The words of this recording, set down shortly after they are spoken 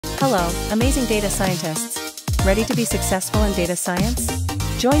Hello, amazing data scientists. Ready to be successful in data science?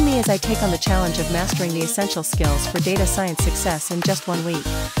 Join me as I take on the challenge of mastering the essential skills for data science success in just 1 week.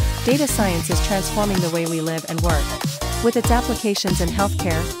 Data science is transforming the way we live and work. With its applications in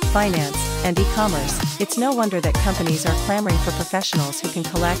healthcare, finance, and e-commerce, it's no wonder that companies are clamoring for professionals who can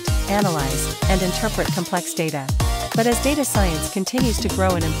collect, analyze, and interpret complex data. But as data science continues to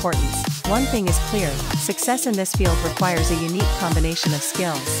grow in importance, one thing is clear: success in this field requires a unique combination of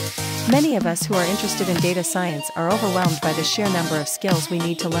skills. Many of us who are interested in data science are overwhelmed by the sheer number of skills we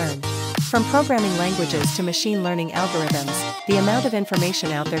need to learn. From programming languages to machine learning algorithms, the amount of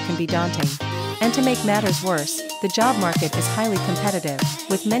information out there can be daunting. And to make matters worse, the job market is highly competitive,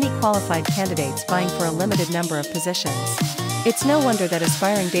 with many qualified candidates vying for a limited number of positions. It's no wonder that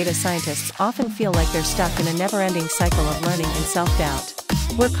aspiring data scientists often feel like they're stuck in a never-ending cycle of learning and self-doubt.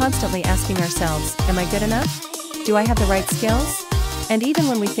 We're constantly asking ourselves, am I good enough? Do I have the right skills? And even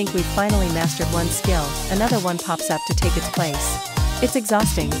when we think we've finally mastered one skill, another one pops up to take its place. It's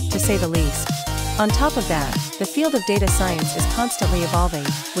exhausting, to say the least. On top of that, the field of data science is constantly evolving,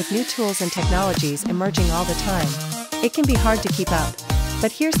 with new tools and technologies emerging all the time. It can be hard to keep up.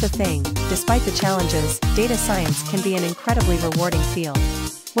 But here's the thing: despite the challenges, data science can be an incredibly rewarding field.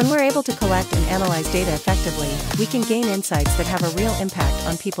 When we're able to collect and analyze data effectively, we can gain insights that have a real impact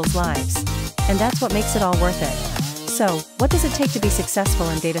on people's lives. And that's what makes it all worth it. So, what does it take to be successful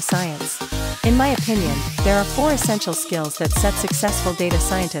in data science? In my opinion, there are 4 essential skills that set successful data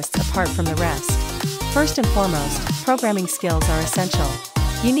scientists apart from the rest. First and foremost, programming skills are essential.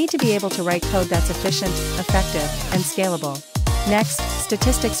 You need to be able to write code that's efficient, effective, and scalable. Next,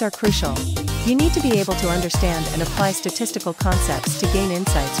 statistics are crucial. You need to be able to understand and apply statistical concepts to gain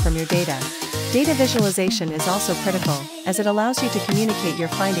insights from your data. Data visualization is also critical, as it allows you to communicate your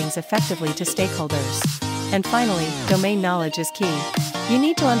findings effectively to stakeholders. And finally, domain knowledge is key. You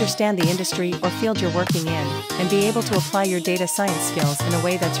need to understand the industry or field you're working in, and be able to apply your data science skills in a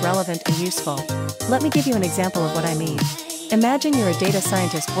way that's relevant and useful. Let me give you an example of what I mean. Imagine you're a data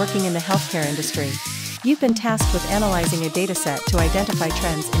scientist working in the healthcare industry. You've been tasked with analyzing a dataset to identify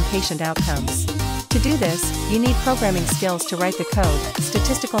trends in patient outcomes. To do this, you need programming skills to write the code,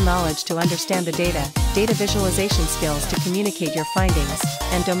 statistical knowledge to understand the data visualization skills to communicate your findings,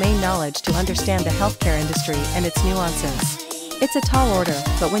 and domain knowledge to understand the healthcare industry and its nuances. It's a tall order,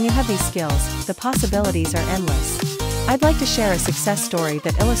 but when you have these skills, the possibilities are endless. I'd like to share a success story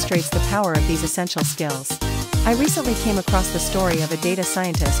that illustrates the power of these essential skills. I recently came across the story of a data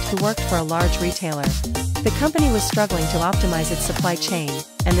scientist who worked for a large retailer. The company was struggling to optimize its supply chain,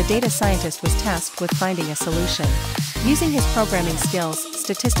 and the data scientist was tasked with finding a solution. Using his programming skills,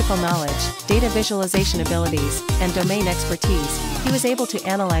 statistical knowledge, data visualization abilities, and domain expertise, he was able to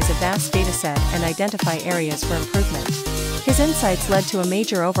analyze a vast dataset and identify areas for improvement. His insights led to a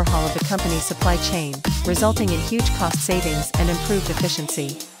major overhaul of the company's supply chain, resulting in huge cost savings and improved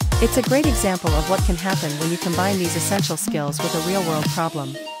efficiency. It's a great example of what can happen when you combine these essential skills with a real-world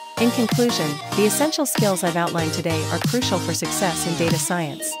problem. In conclusion, the essential skills I've outlined today are crucial for success in data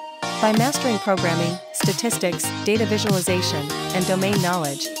science. By mastering programming, statistics, data visualization, and domain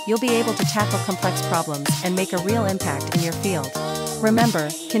knowledge, you'll be able to tackle complex problems and make a real impact in your field. Remember,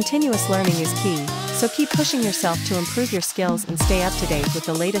 continuous learning is key, so keep pushing yourself to improve your skills and stay up to date with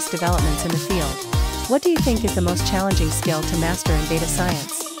the latest developments in the field. What do you think is the most challenging skill to master in data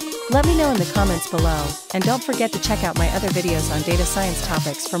science? Let me know in the comments below, and don't forget to check out my other videos on data science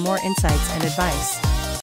topics for more insights and advice.